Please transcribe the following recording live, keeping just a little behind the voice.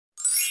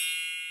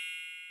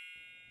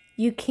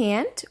You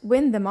Can't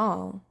Win Them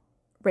All.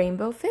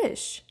 Rainbow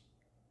Fish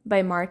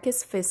by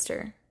Marcus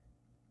Pfister.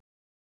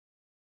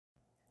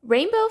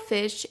 Rainbow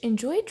Fish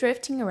enjoyed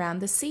drifting around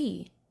the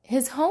sea.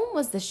 His home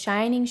was the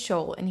shining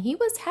shoal, and he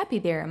was happy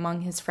there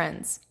among his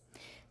friends.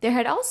 There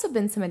had also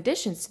been some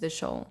additions to the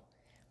shoal.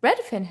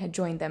 Redfin had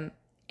joined them,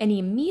 and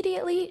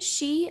immediately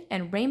she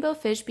and Rainbow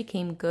Fish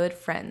became good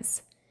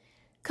friends.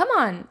 "Come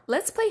on,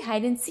 let's play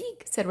hide and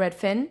seek," said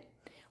Redfin.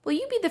 "Will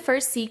you be the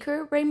first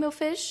seeker, Rainbow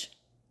Fish?"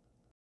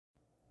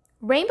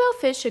 Rainbow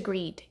Fish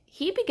agreed.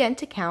 He began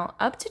to count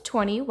up to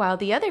 20 while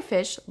the other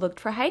fish looked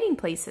for hiding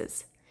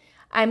places.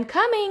 "I'm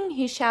coming,"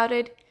 he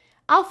shouted.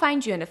 "I'll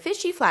find you in a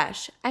fishy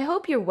flash. I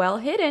hope you're well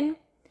hidden."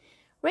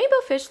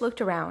 Rainbow Fish looked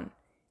around.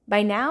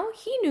 By now,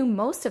 he knew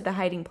most of the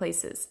hiding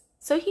places,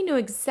 so he knew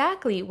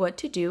exactly what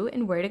to do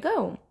and where to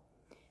go.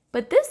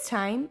 But this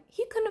time,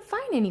 he couldn't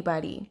find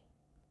anybody.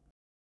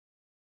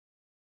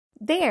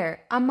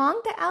 There,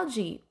 among the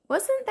algae,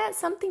 wasn't that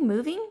something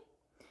moving?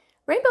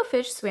 Rainbow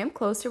Fish swam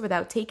closer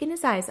without taking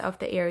his eyes off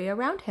the area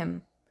around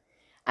him.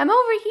 "I'm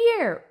over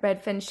here,"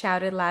 Redfin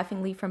shouted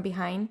laughingly from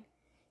behind.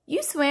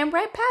 "You swam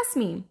right past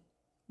me."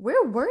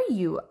 "Where were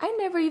you? I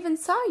never even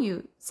saw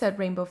you," said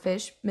Rainbow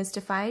Fish,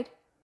 mystified.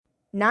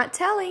 "Not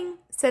telling,"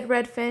 said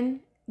Redfin.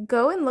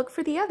 "Go and look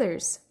for the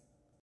others."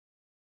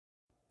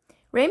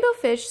 Rainbow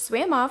Fish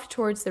swam off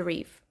towards the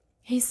reef.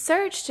 He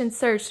searched and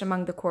searched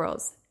among the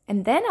corals,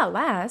 and then at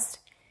last,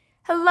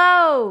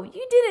 "Hello!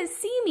 You didn't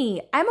see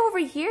me! I'm over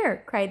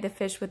here!" cried the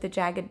fish with the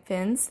jagged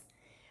fins.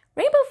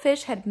 Rainbow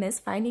Fish had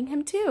missed finding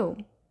him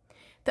too.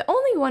 The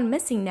only one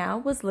missing now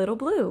was Little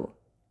Blue.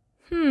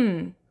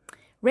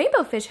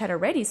 Rainbow Fish had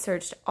already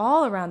searched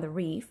all around the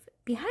reef,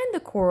 behind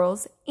the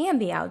corals,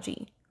 and the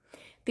algae.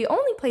 The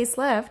only place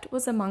left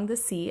was among the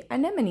sea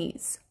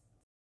anemones.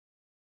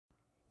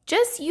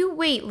 "Just you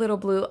wait, Little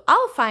Blue.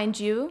 I'll find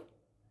you."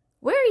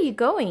 "Where are you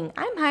going?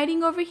 I'm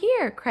hiding over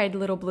here," cried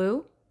Little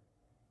Blue.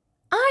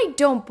 "I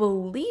don't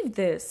believe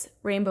this,"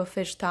 Rainbow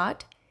Fish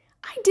thought.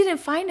 "I didn't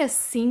find a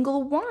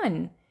single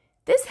one.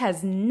 This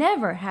has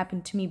never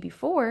happened to me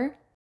before."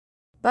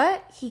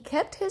 But he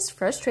kept his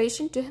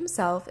frustration to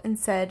himself and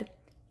said,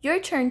 "Your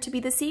turn to be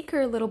the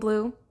seeker, Little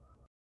Blue."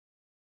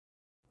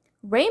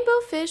 Rainbow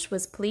Fish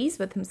was pleased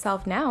with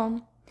himself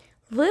now.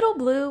 Little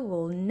Blue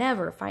will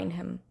never find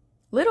him.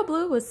 Little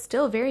Blue was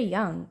still very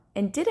young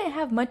and didn't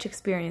have much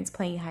experience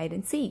playing hide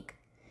and seek.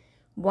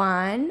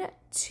 1,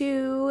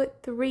 2,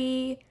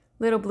 3...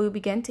 Little Blue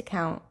began to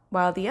count,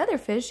 while the other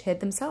fish hid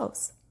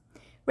themselves.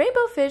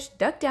 Rainbow Fish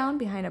ducked down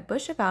behind a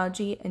bush of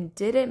algae and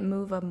didn't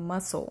move a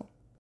muscle.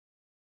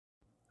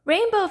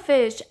 "Rainbow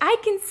Fish, I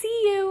can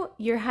see you!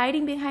 You're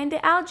hiding behind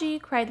the algae,"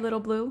 cried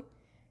Little Blue.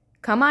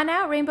 "Come on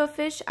out, Rainbow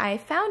Fish, I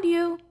found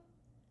you."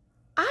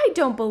 "I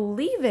don't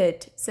believe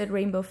it," said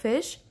Rainbow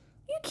Fish.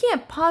 "You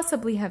can't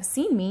possibly have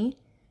seen me.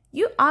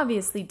 You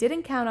obviously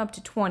didn't count up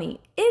to 20.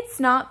 It's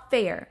not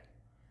fair."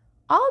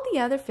 All the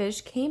other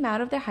fish came out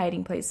of their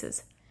hiding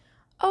places.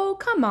 "Oh,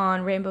 come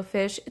on, Rainbow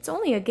Fish, it's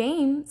only a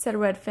game," said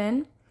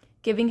Redfin,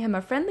 giving him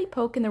a friendly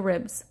poke in the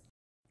ribs.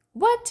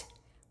 "What?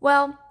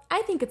 Well,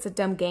 I think it's a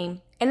dumb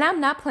game, and I'm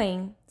not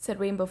playing," said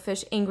Rainbow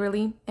Fish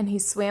angrily, and he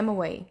swam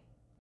away.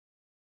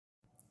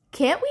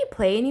 "Can't we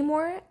play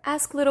anymore?"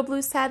 asked Little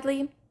Blue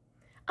sadly.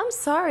 "I'm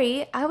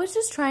sorry, I was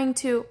just trying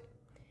to—"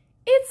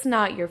 "It's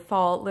not your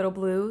fault, Little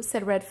Blue,"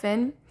 said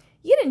Redfin.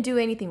 "You didn't do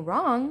anything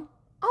wrong.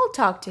 I'll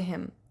talk to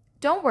him.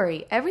 Don't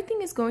worry,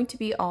 everything is going to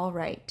be all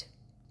right."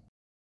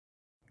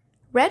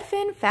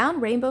 Redfin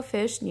found Rainbow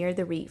Fish near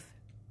the reef.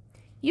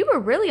 "You were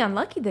really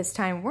unlucky this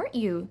time, weren't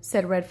you?"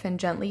 said Redfin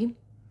gently.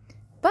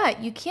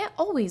 "But you can't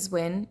always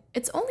win.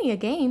 It's only a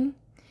game.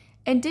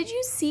 And did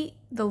you see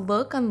the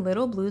look on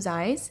Little Blue's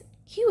eyes?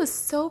 He was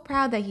so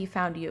proud that he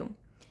found you.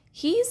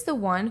 He's the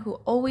one who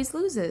always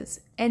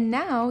loses, and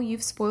now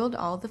you've spoiled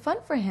all the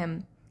fun for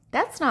him.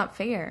 That's not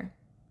fair."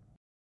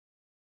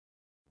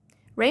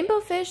 Rainbow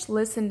Fish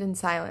listened in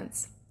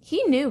silence.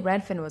 He knew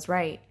Redfin was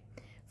right.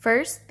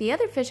 First, the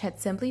other fish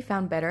had simply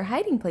found better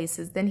hiding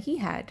places than he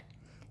had.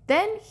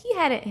 Then, he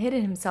hadn't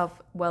hidden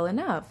himself well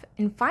enough.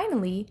 And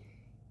finally,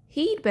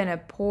 he'd been a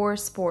poor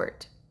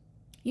sport.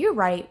 "You're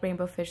right,"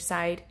 Rainbow Fish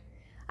sighed.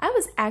 "I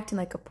was acting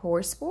like a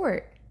poor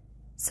sport.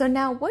 So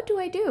now what do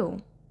I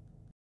do?"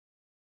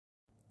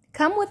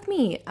 "Come with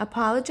me,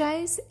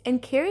 apologize, and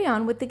carry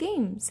on with the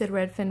game," said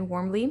Redfin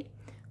warmly.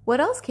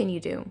 "What else can you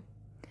do?"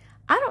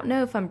 "I don't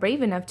know if I'm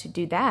brave enough to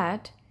do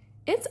that.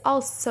 It's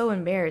all so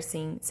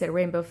embarrassing," said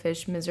Rainbow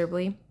Fish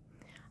miserably.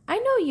 "I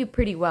know you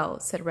pretty well,"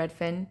 said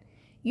Redfin.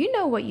 "You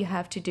know what you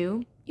have to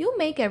do. You'll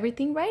make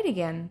everything right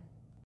again."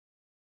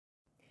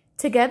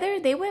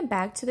 Together, they went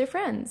back to their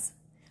friends.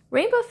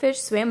 Rainbow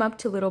Fish swam up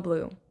to Little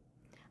Blue.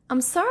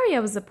 "I'm sorry I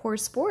was a poor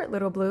sport,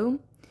 Little Blue.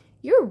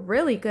 You're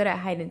really good at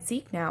hide and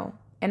seek now,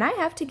 and I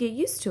have to get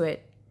used to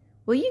it.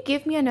 Will you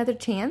give me another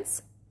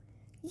chance?"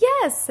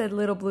 "Yes," said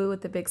Little Blue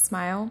with a big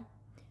smile.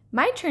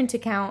 "My turn to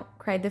count,"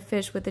 cried the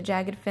fish with the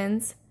jagged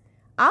fins.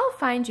 "I'll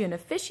find you in a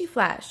fishy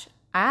flash.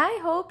 I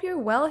hope you're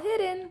well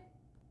hidden."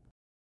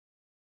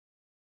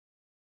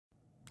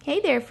 Hey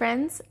there,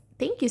 friends.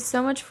 Thank you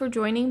so much for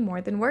joining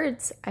More Than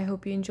Words. I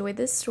hope you enjoyed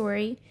this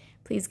story.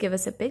 Please give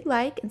us a big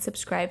like and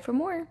subscribe for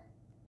more.